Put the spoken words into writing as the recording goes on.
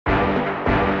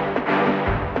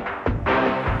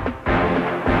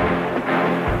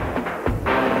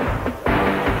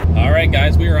Alright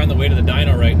guys, we are on the way to the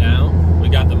dyno right now. We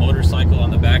got the motorcycle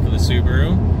on the back of the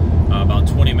Subaru, about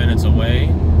 20 minutes away.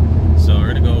 So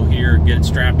we're going to go here, get it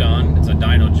strapped on. It's a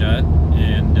dyno jet,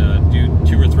 and do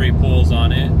 2 or 3 pulls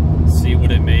on it, see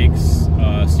what it makes,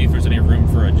 see if there's any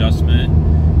room for adjustment,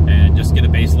 and just get a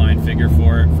baseline figure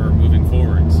for it for moving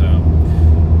forward. So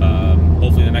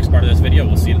hopefully the next part of this video,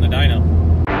 we'll see it in the dyno.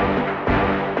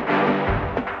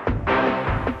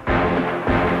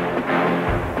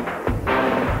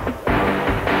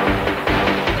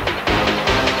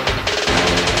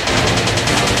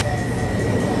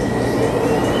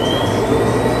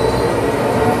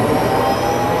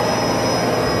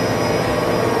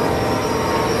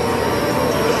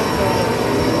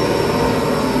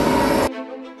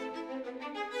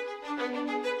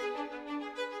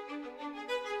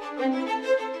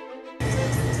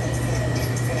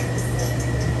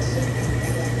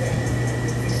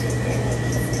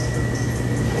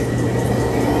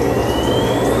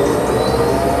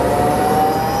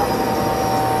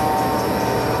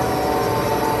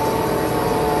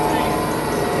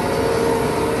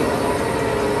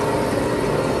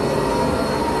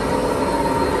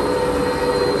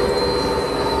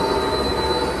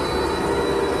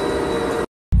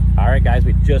 Guys,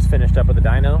 we just finished up with the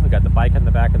dyno. We got the bike on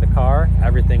the back of the car.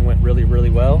 Everything went really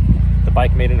well. The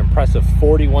bike made an impressive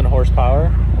 41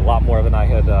 horsepower, a lot more than I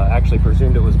had actually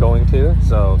presumed it was going to,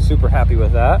 so super happy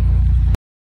with that.